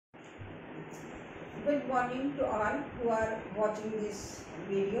Good morning to all who are watching this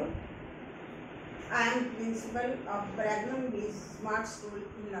video. I am principal of Bragnam Smart School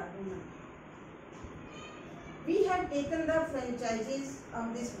in Lalru. We have taken the franchises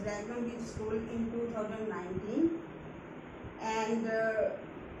of this Bragnam School in 2019, and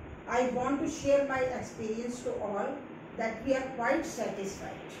I want to share my experience to all that we are quite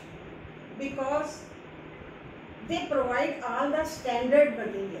satisfied because they provide all the standard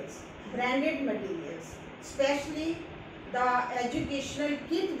materials, branded materials, especially the educational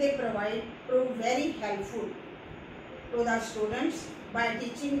kit they provide prove very helpful to the students by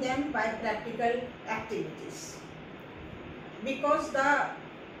teaching them by practical activities. Because the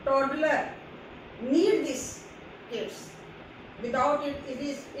toddler need these kits. Without it,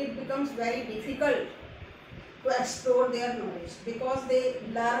 it becomes very difficult to explore their knowledge because they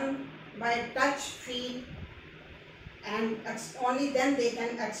learn by touch, feel, and only then they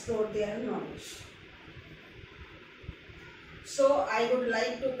can explore their knowledge. So I would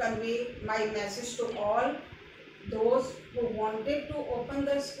like to convey my message to all those who wanted to open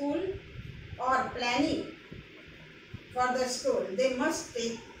the school or planning for the school. They must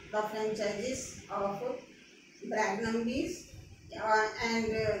take the franchises of Bragnam Bees and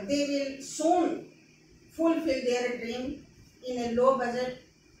they will soon fulfill their dream in a low budget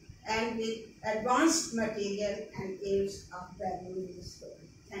and with advanced material and aids of Bragnam Bees.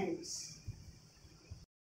 Thanks.